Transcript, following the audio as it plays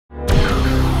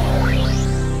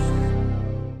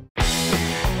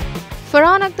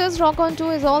Farhan Akhtar's Rock On 2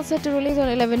 is all set to release on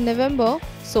 11 November.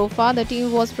 So far, the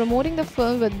team was promoting the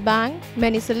film with bang.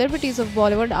 Many celebrities of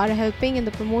Bollywood are helping in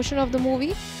the promotion of the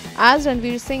movie, as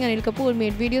Ranveer Singh and Anil Kapoor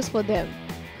made videos for them.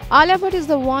 Alia Bhatt is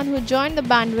the one who joined the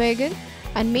bandwagon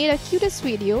and made a cutest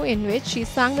video in which she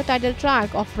sang the title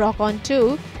track of Rock On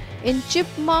 2 in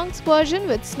Chipmunk's version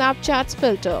with Snapchat's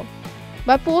filter.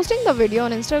 By posting the video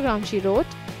on Instagram, she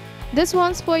wrote, "This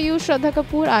one's for you, Shraddha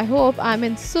Kapoor. I hope I'm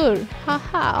in sur.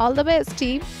 Haha, all the best,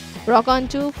 team. Rock On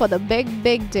 2 for the big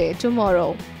day tomorrow.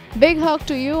 Big hug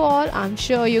to you all. I'm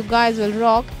sure you guys will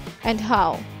rock. And how?"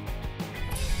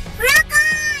 Rock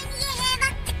on, ये है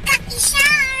वक्त का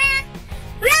इशारा.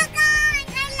 Rock on,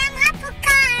 हर लम्हा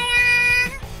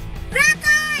पुकारा.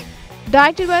 Rock on.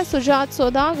 Directed by Sujat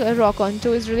Sodagar, Rock On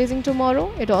 2 is releasing tomorrow.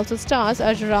 It also stars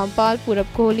Ajay Rampal,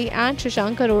 Purab Kohli and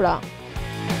Shashank Arora.